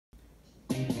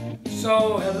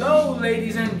So, hello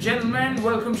ladies and gentlemen,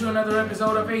 welcome to another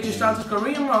episode of AJ Styles'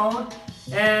 Korean Mode.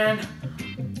 And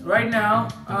right now,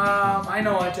 I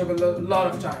know I took a lot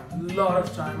of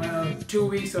time, 2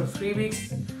 weeks or 3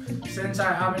 weeks since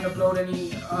I haven't uploaded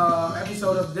any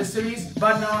episode of this series.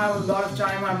 But now I have a lot of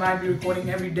time. I might be recording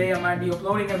every day, I might be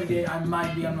uploading every day, I'm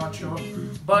not sure.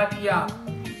 But yeah,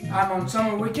 I'm on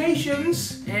summer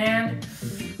vacations and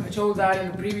I told that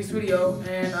in the previous video,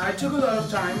 and I took a lot of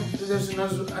time. There's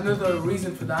another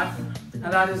reason for that,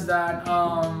 and that is that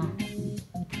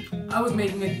I was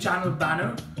making a channel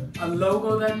banner, a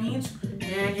logo that means,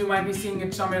 and you might be seeing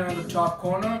it somewhere on the top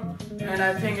corner, and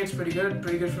I think it's pretty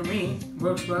good for me,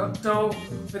 works well. So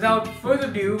without further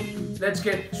ado, let's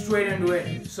get straight into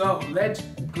it. So let's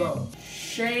go.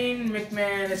 Shane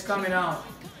McMahon is coming out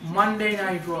Monday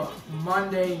Night Raw.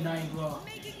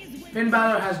 Finn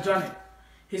Balor has done it.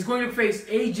 He's going to face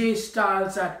AJ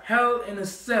Styles at Hell in a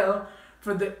Cell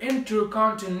for the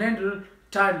Intercontinental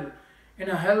title in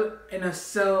a Hell in a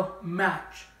Cell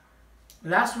match.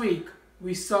 Last week,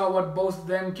 we saw what both of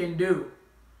them can do.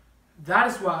 That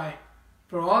is why,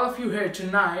 for all of you here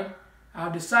tonight, I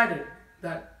have decided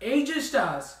that AJ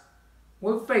Styles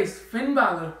will face Finn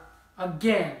Balor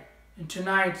again in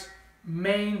tonight's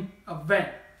main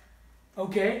event.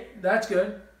 Okay, that's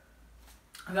good.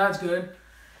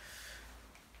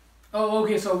 Oh,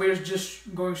 okay, so we're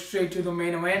just going straight to the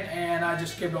main event, and I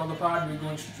just skipped all the part. We're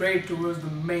going straight towards the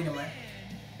main event.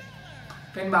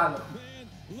 Finn Balor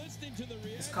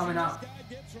is coming out.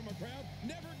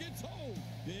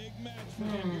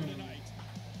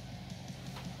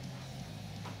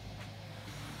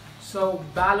 So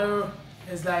Balor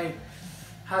is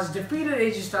has defeated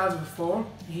AJ Styles before.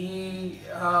 He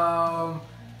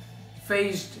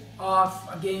faced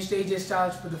off against AJ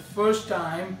Styles for the first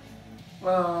time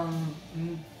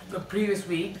the previous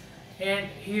week, and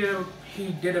he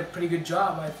did a pretty good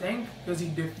job, I think, because he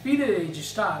defeated AJ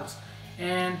Styles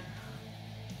and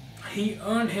he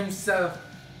earned himself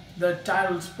the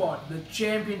title spot, the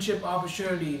championship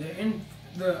opportunity,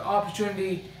 the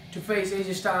opportunity to face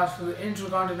AJ Styles for the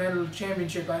Intercontinental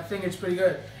Championship. I think it's pretty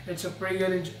good. It's a pretty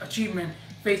good achievement,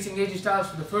 facing AJ Styles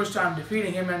for the first time,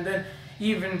 defeating him, and then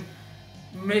even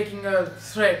making a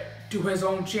threat to his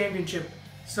own championship.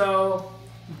 So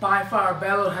by far,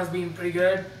 Balor has been pretty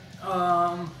good.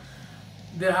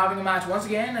 They're having a match once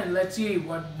again, and let's see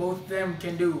what both of them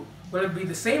can do. Will it be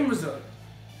the same result?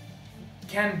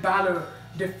 Can Balor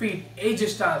defeat AJ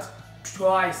Styles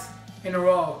twice in a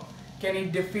row? Can he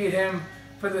defeat him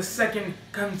for the second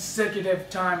consecutive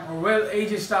time, or will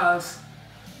AJ Styles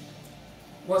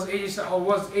was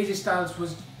AJ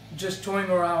Styles just toying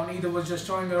around? Either was just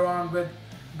toying around with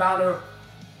Balor,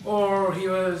 or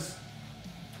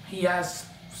he has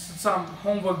some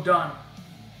homework done.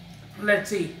 Let's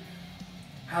see.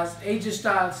 Is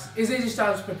AJ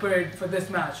Styles prepared for this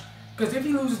match? Because if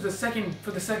he loses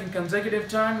for the second consecutive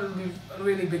time, it'll be a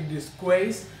really big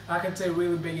disgrace. I can say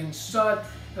really big insult.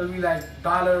 It'll be like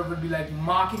Balor would be like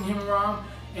mocking him around,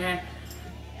 and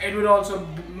it would also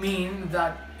mean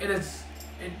that it is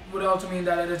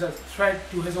a threat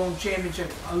to his own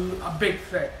championship, a big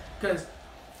threat, because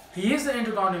he is the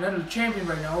Intercontinental Champion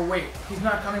right now. Oh wait, he's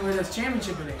not coming with his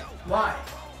championship today. Why?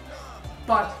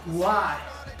 But why?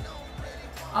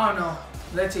 I don't know.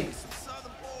 Let's see.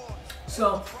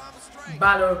 So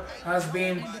Balor has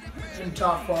been in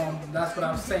top form. That's what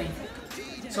I was saying.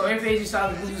 So if AJ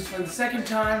Styles loses for the second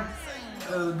time,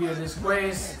 it'll be a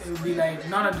disgrace. It'll be like,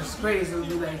 not a disgrace. It'll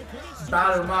be like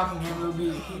Balor mocking him.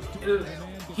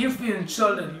 He'll feel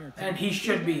insulted, and he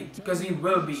should be, because he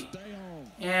will be.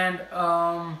 And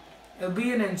it'll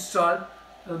be an insult.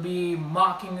 It'll be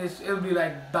mocking this. It'll be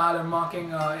like Balor mocking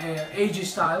AJ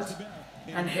Styles.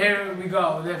 And here we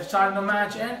go. They've started the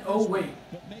match, and oh wait,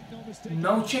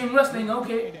 no chain wrestling.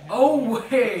 Okay. Oh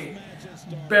wait,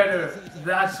 better.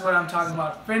 That's what I'm talking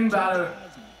about. Finn Balor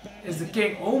is the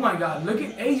king. Oh my God! Look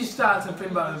at AJ Styles and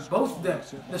Finn Balor. Both of them.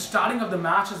 The starting of the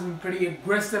match has been pretty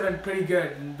aggressive and pretty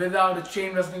good. And without a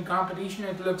chain wrestling competition,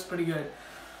 it looks pretty good.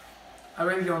 I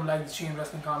really don't like the chain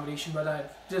wrestling competition, but I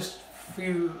just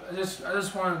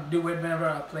want to do it whenever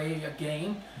I play a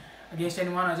game against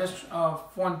anyone. I just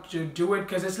want to do it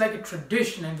because it's like a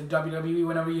tradition in the WWE.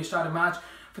 Whenever you start a match,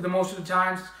 for the most of the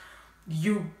times,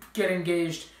 you get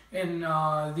engaged in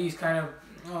these kind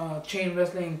of chain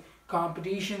wrestling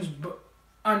competitions, but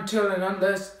until and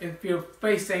unless if you're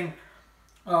facing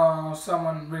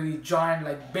someone really giant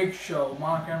like Big Show,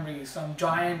 Mark Henry, some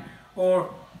giant, or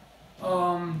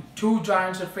two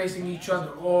giants are facing each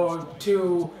other, or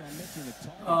two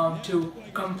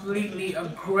completely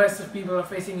aggressive people are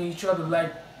facing each other,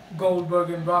 like Goldberg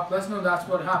and Brock Lesnar. That's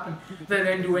what happened. They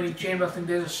didn't do any chain wrestling.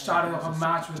 They just started off a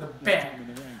match with a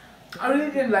bang. I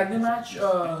really didn't like the match,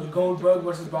 Goldberg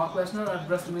versus Brock Lesnar at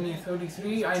WrestleMania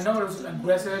 33. I know it was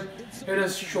aggressive. It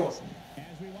is short.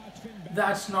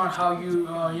 That's not how you,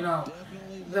 you know,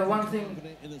 the one thing,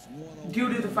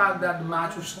 due to the fact that the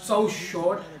match was so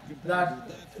short,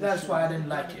 that's why I didn't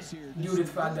like it. Due to the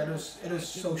fact that it was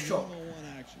so short.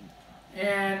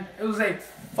 And it was like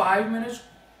 5 minutes,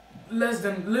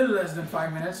 little less than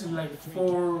 5 minutes, like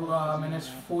 4 minutes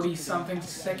 40 something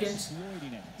seconds.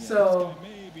 So,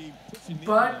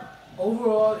 but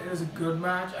overall it was a good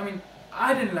match. I mean,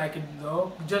 I didn't like it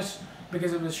though, just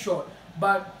because it was short.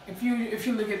 But if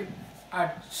you look at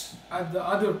the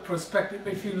other perspective,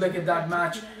 if you look at that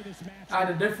match at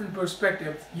a different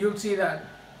perspective, you'll see that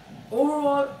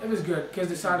overall it was good because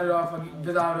they started off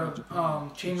without a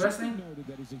chain wrestling,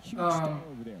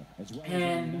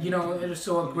 and you know, it was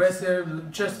so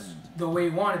aggressive, just the way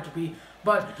you want it to be.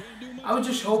 But I was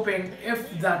just hoping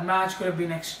if that match could have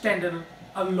been extended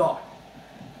a lot,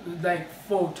 like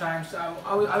 4 times.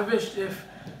 I wished if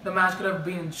the match could have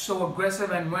been so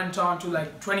aggressive and went on to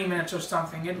like 20 minutes or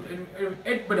something.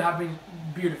 It would have been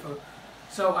beautiful.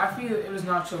 So I feel it was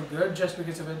not so good just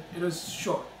because of it. It was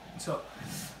short. So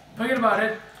forget about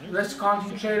it. Let's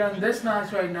concentrate on this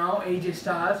match right now. AJ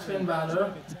Styles, Finn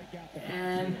Balor,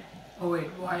 and oh wait,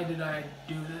 why did I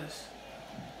do this?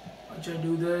 Why did I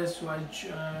do this?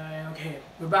 Okay,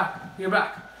 we're back. We're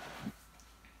back.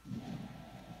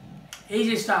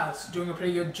 AJ Styles doing a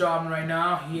pretty good job right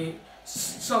now.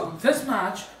 So this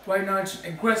match right now, it's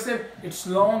aggressive, it's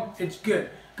long, it's good.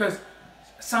 Because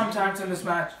sometimes in this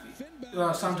match,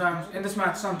 sometimes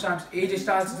AJ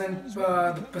Styles is in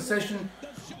the possession,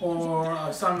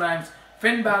 or sometimes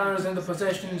Finn Balor is in the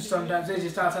possession. Sometimes AJ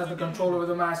Styles has the control over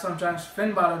the match. Sometimes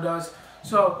Finn Balor does.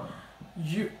 So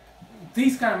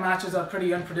these kind of matches are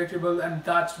pretty unpredictable, and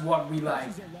that's what we like.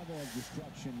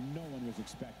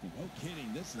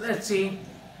 Let's see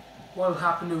what will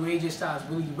happen to AJ Styles.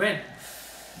 Will he win?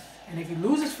 And if he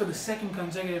loses for the second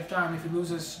consecutive time, if he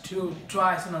loses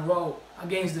twice in a row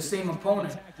against the same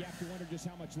opponent,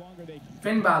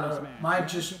 Finn Balor might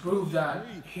just prove that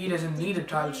he doesn't need a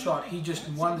title shot. He just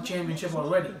won the championship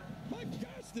already.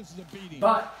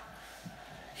 But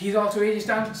he's also AJ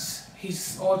Styles.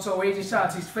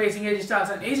 He's facing AJ Styles,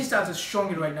 and AJ Styles is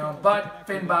showing it right now. But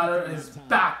Finn Balor is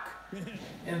back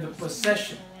in the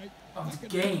possession of the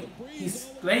game. He's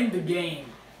playing the game.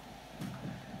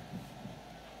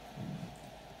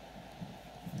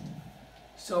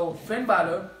 So Finn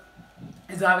Balor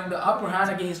is having the upper hand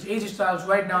against AJ Styles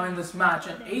right now in this match,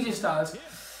 and AJ Styles,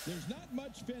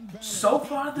 so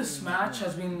far this match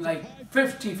has been like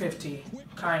 50-50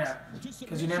 kinda,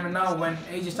 because you never know when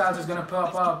AJ Styles is gonna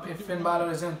pop up if Finn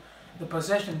Balor is in the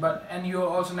possession, and you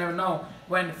also never know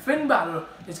when Finn Balor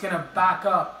is gonna back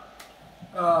up,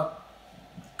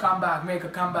 make a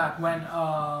comeback when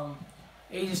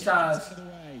AJ Styles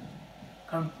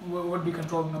would be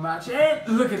controlling the match.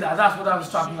 And look at that, that's what I was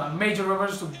talking about. Major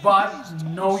reversal, but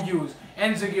no use.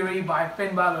 Enziguri by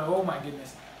Finn Balor. Oh my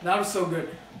goodness, that was so good.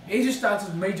 AJ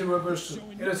Styles' major reversal.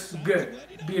 It was good,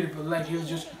 beautiful. Like he was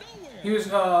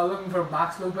looking for a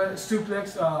back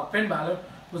suplex. Finn Balor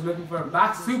was looking for a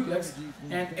back suplex,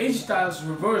 and AJ Styles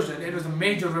reversed it. It was a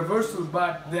major reversal,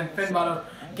 but then Finn Balor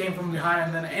came from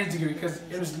behind and then Enziguri, because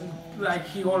it was like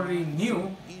he already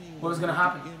knew what was gonna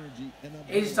happen.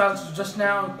 AJ Styles just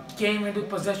now came into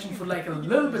possession for like a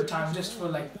little bit of time, just for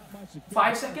like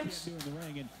 5 seconds.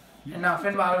 And now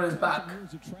Finn Balor is back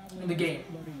in the game.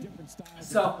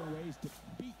 So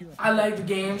I like the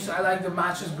games. I like the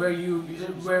matches where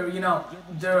you know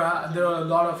there are a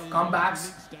lot of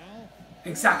comebacks.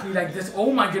 Exactly like this.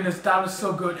 Oh my goodness, that was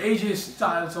so good. AJ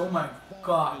Styles. Oh my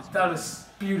God, that was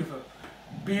beautiful,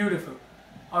 beautiful.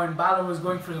 I mean, Balor was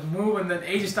going for the move, and then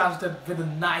AJ Styles did with a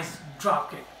nice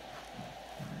drop kick.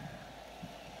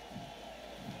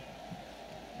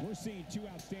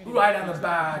 Right on the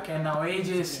back, and now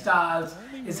AJ Styles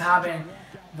is having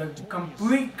the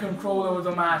complete control over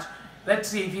the match. Let's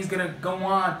see if he's gonna go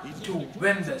on to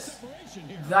win this.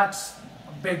 That's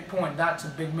a big point. That's a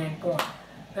big main point.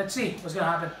 Let's see what's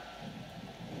gonna happen.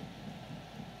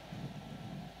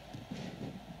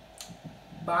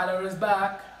 Balor is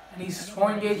back, and he's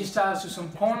throwing AJ Styles to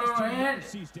some corner, and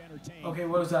okay,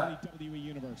 what was that?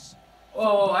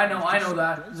 Oh, I know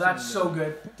that. That's so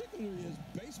good.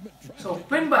 So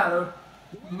Finn Balor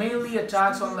mainly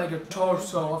attacks on like a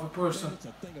torso of a person.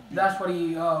 That's what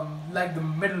he like, the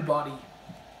middle body.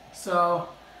 So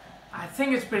I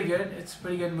think it's pretty good. It's a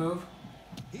pretty good move.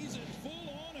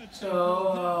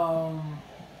 So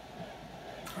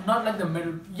not like the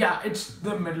middle. Yeah, it's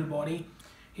the middle body.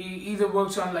 He either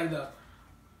works on like the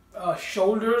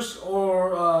shoulders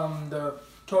or the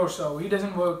torso. He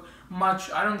doesn't work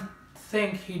much. I don't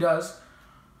think he does.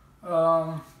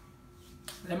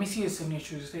 Let me see his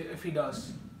signatures if he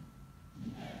does.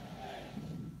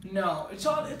 No, it's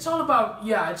all about,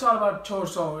 yeah, it's all about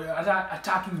torso,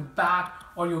 attacking the back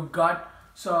or your gut.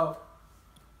 So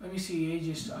let me see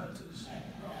AJ Styles.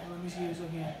 Let me see this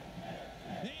again.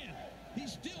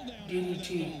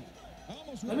 DDT.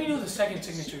 Let me do the second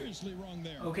signature.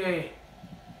 Okay.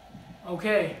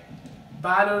 Okay.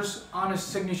 Balor's on his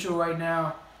signature right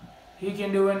now. He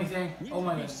can do anything. Oh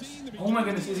my goodness. Oh my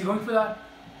goodness. Is he going for that?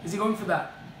 Is he going for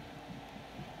that?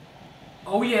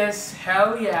 Oh yes.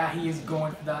 Hell yeah, he is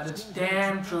going for that. It's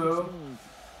damn true.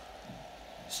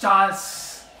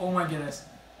 Styles. Oh my goodness.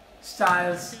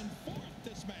 Styles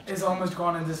is almost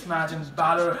gone in this match, and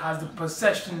Balor has the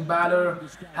possession. Balor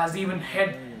has even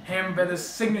hit him with his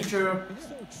signature.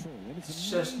 It's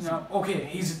just no. Okay,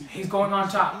 he's going on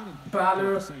top.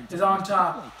 Balor is on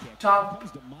top. Top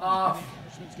of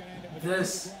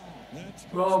this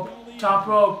rope. Top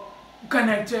rope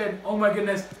connected. Oh my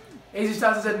goodness. AJ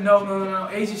Styles said no.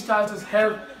 AJ Styles'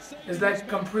 health is like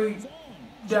complete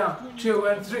down. 2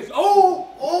 and 3. Oh.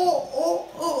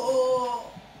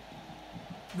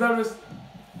 That was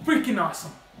freaking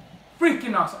awesome.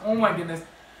 Freaking awesome. Oh my goodness.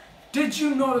 Did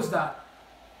you notice that?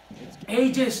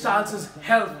 AJ Styles'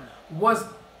 health was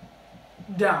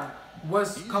down.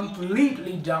 Was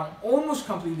completely down. Almost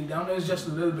completely down. There was just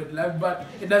a little bit left, but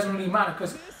it doesn't really matter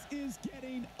because.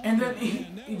 And then,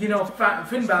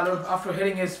 Finn Balor, after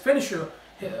hitting his finisher,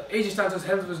 AJ Styles'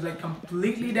 health was like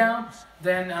completely down.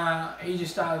 Then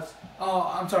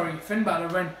Finn Balor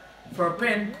went for a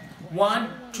pin. 1,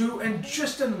 2, and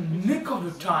just a nick of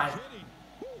the time,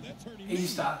 AJ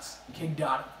Styles kicked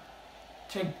out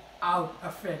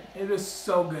a Finn. It was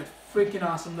so good. Freaking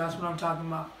awesome. That's what I'm talking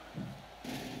about.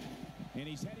 And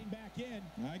he's heading back in.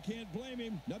 I can't blame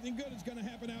him. Nothing good is going to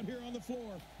happen out here on the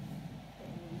floor.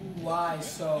 Why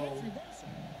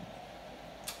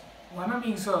am I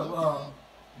being so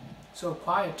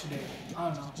quiet today? I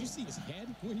don't know.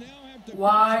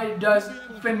 Why does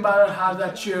Finn Balor have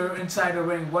that chair inside the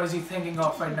ring? What is he thinking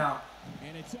of right now?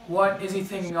 What is he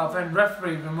thinking of? And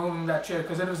referee removing that chair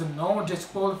because it was a no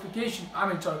disqualification.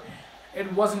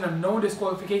 It wasn't a no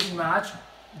disqualification match.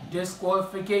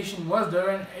 Disqualification was there,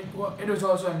 and it was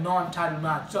also a non-title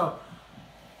match. So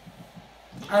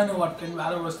I don't know what Finn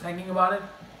Balor was thinking about it.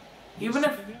 Even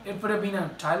if it would have been a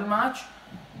title match,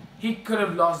 he could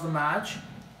have lost the match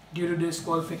due to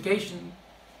disqualification.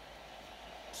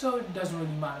 So it doesn't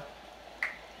really matter.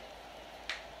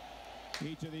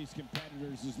 Each of these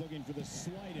competitors is looking for the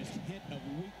slightest hit of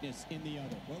weakness in the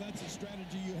other. Well, that's a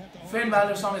strategy you have to. Finn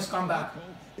Balor's on his comeback.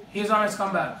 He's on his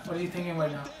comeback. What are you thinking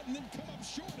right now?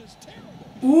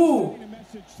 Ooh!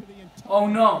 Oh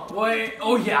no! Wait!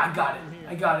 Oh yeah!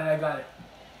 I got it.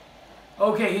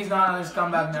 Okay, he's not on his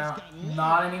comeback now.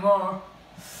 Not anymore.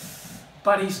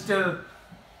 But he's still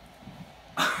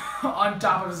on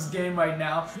top of his game right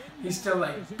now. He's still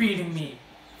like beating me,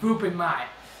 whooping my.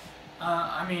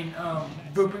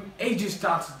 Whooping AJ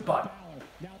Styles' butt.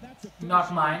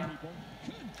 Not mine.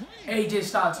 AJ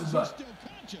Styles' butt.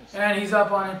 And he's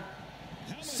up on it.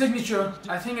 Signature.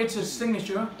 I think it's his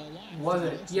signature. Was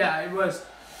it? Yeah, it was.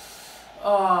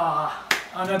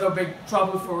 Another big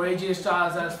trouble for AJ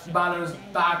Styles as Balor's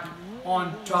back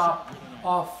on top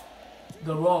of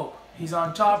the rope. He's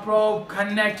on top rope,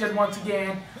 connected once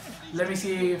again. Let me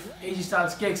see if AJ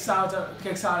Styles kicks out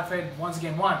of it once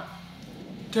again. 1,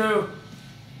 2,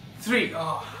 3.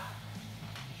 Oh,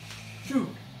 shoot.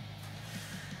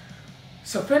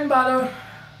 So Finn Balor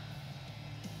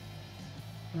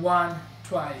won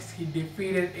twice. He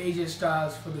defeated AJ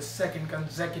Styles for the second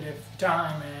consecutive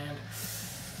time, and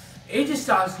AJ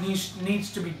Styles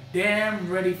needs to be damn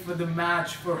ready for the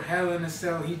match for Hell in a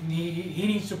Cell. He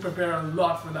needs to prepare a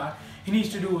lot for that. He needs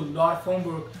to do a lot of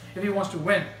homework if he wants to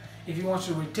win, if he wants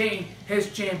to retain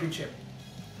his championship.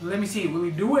 Let me see, will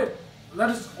he do it? Let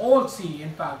us all see,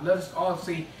 in fact, let us all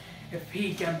see if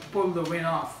he can pull the win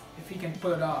off, if he can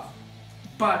pull it off.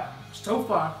 But so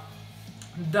far,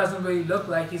 it doesn't really look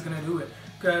like he's gonna do it,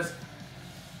 because,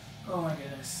 oh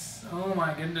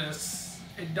my goodness,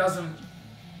 it doesn't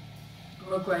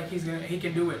look like he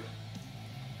can do it.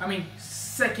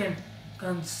 Second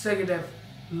consecutive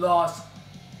loss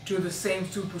to the same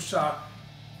superstar.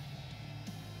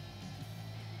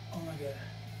 Oh my god.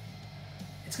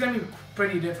 It's gonna be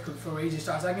pretty difficult for AJ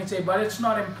Styles, I can say, but it's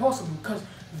not impossible because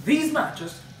these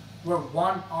matches were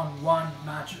one-on-one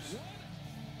matches.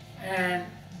 And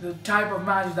the type of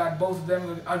matches that both of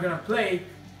them are gonna play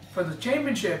for the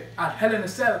championship at Hell in a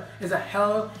Cell is a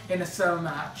Hell in a Cell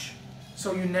match.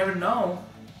 So you never know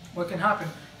what can happen.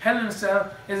 Hell in a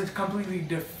Cell is a completely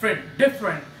different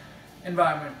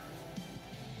environment.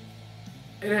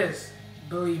 It is,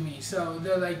 believe me. So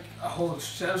they're like a whole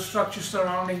cell structure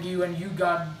surrounding you, and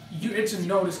it's a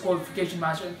no disqualification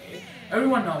match. And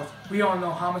everyone knows, we all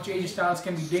know how much AJ Styles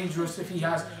can be dangerous if he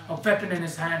has a weapon in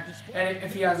his hand, and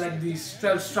if he has like these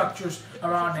cell structures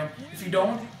around him. If you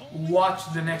don't,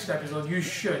 watch the next episode. You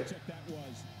should. That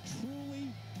was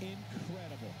truly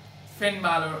incredible. Finn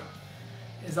Balor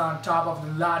is on top of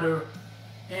the ladder,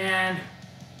 and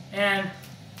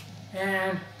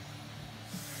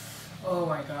oh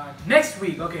my god. Next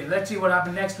week, okay, let's see what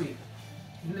happened next week.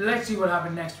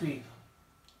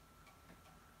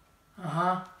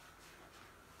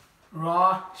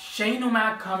 Raw, Shane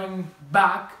O'Mac coming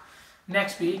back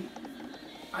next week.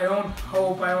 I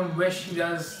don't wish he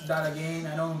does that again.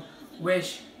 I don't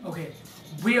wish. Okay,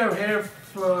 we are here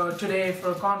today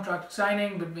for a contract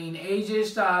signing between AJ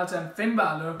Styles and Finn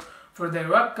Balor for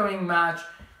their upcoming match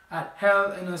at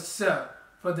Hell in a Cell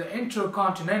for the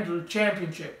Intercontinental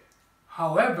Championship.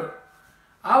 However,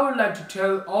 I would like to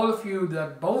tell all of you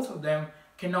that both of them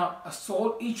cannot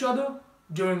assault each other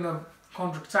during the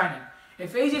contract signing.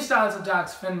 If AJ Styles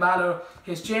attacks Finn Balor,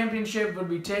 his championship would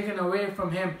be taken away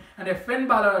from him, and if Finn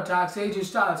Balor attacks AJ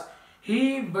Styles,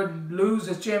 he would lose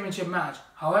his championship match.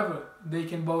 However, they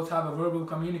can both have a verbal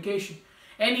communication.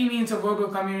 Any means of verbal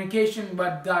communication,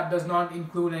 but that does not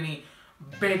include any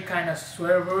big kind of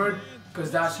swear word, because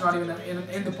that's not even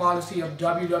in the policy of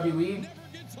WWE.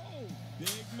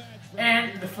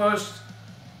 And the first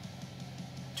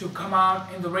to come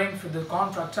out in the ring for the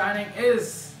contract signing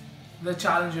is the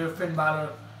challenger. Finn Balor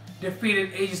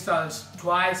defeated AJ Styles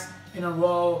twice in a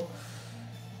row,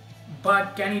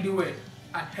 but can he do it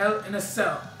at Hell in a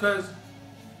Cell? Because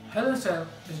Hell in a Cell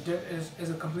is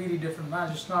a completely different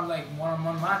match. It's not like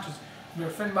one-on-one matches where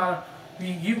Finn Balor,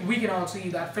 we can all see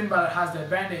that Finn Balor has the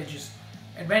advantages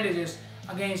against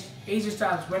AJ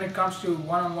Styles when it comes to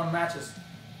one-on-one matches.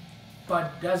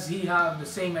 But does he have the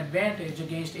same advantage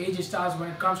against AJ Styles when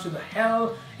it comes to the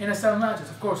Hell in a Cell matches?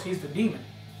 Of course, he's the demon.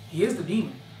 He is the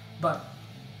demon. But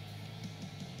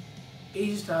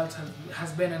AJ Styles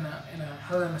has been in a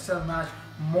Hell in a Cell match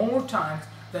more times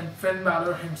than Finn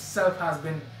Balor himself has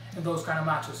been in those kind of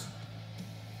matches.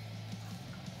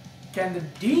 Can the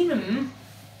demon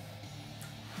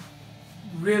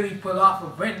really pull off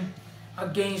a win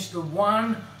against the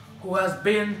one who has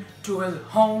been to his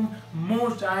home more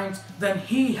times than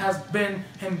he has been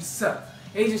himself?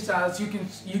 AJ Styles, we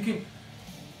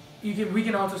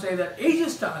can also say that AJ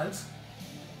Styles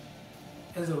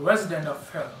is a resident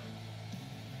of Hell,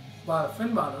 while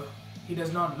Finn Balor, he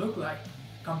does not look like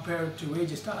compared to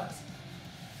AJ Styles.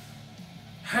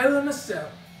 Hell in a Cell.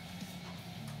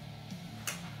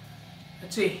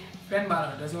 Let's see, Finn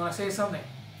Balor, does he want to say something?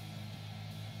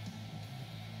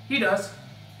 He does.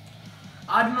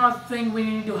 I do not think we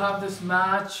need to have this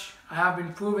match. I have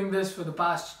been proving this for the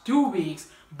past 2 weeks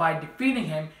by defeating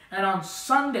him, and on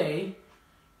Sunday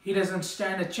he doesn't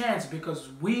stand a chance because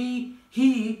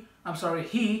he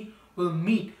will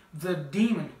meet the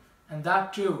demon, and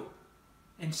that too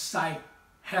inside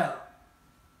Hell.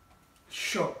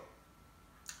 Sure.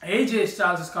 AJ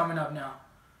Styles is coming up now.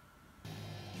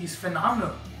 He's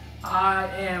phenomenal. I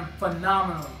am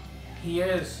phenomenal. He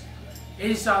is.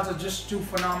 AJ Styles are just too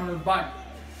phenomenal, but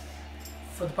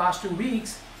for the past 2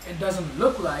 weeks, it doesn't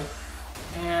look like,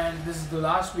 and this is the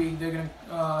last week, they're going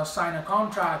to sign a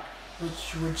contract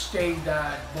which would state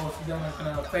that both of them are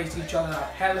going to face each other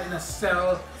at Hell in a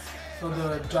Cell for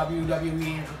the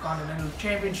WWE Intercontinental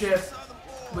Championship.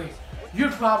 Wait,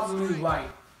 you're probably right.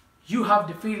 You have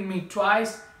defeated me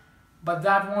twice, but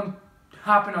that won't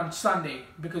happen on Sunday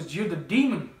because you're the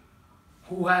demon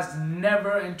who has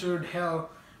never entered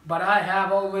Hell, but I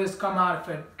have always come out of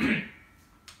it.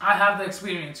 I have the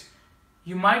experience.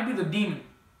 You might be the demon,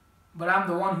 but I'm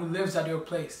the one who lives at your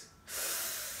place.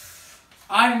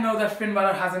 I didn't know that Finn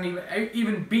Balor hasn't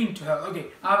even been to Hell. Okay,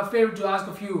 I have a favor to ask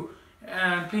of you,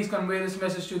 and please convey this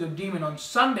message to the demon. On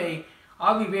Sunday,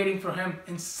 I'll be waiting for him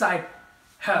inside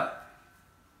Hell.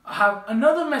 I have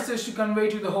another message to convey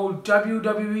to the whole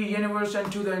WWE universe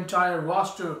and to the entire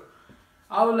roster.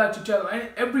 I would like to tell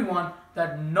everyone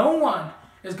that no one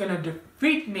is going to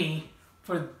defeat me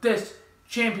for this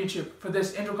championship, for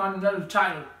this Intercontinental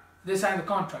title. They signed the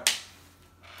contract.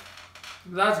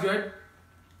 That's good.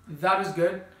 That is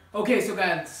good. Okay, so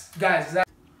guys, that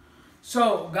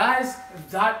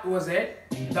was it.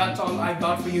 That's all I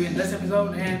got for you in this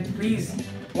episode, and please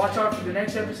watch out for the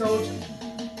next episode.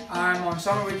 I'm on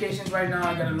summer vacations right now.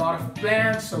 I got a lot of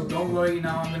plans, so don't worry.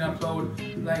 Now I'm gonna upload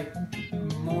like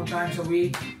more times a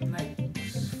week, like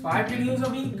 5 videos a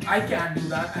week. I can do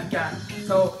that. I can.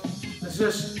 So let's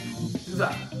just do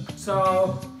that.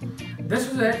 So this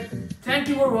was it. Thank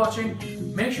you for watching.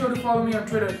 Make sure to follow me on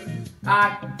Twitter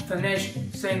at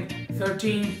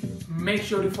ThanishSingh13. Make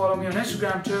sure to follow me on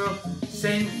Instagram too,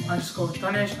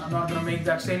 Singh_Thanish. I'm not gonna make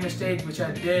that same mistake which I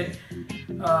did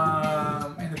in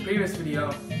the previous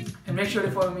video. And make sure to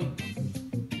follow me.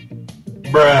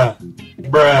 Bruh.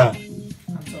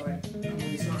 I'm sorry. I'm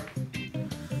really sorry.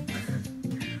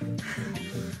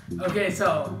 Okay,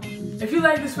 so if you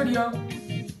like this video,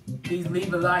 please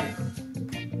leave a like.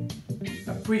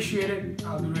 Appreciate it.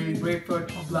 I'll be really grateful,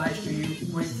 obliged to you,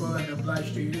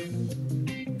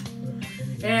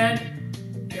 And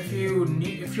if you're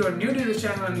new to this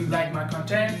channel and you like my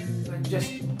content, then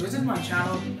just visit my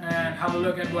channel and have a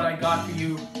look at what I got for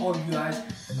you, all of you guys.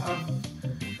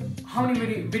 How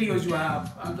many videos do I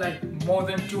have? I have like more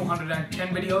than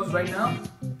 210 videos right now.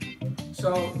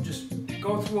 So just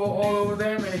go through all over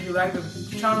them, and if you like the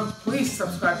channel, please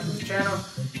subscribe to the channel.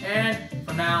 And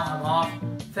for now, I'm off.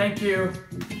 Thank you.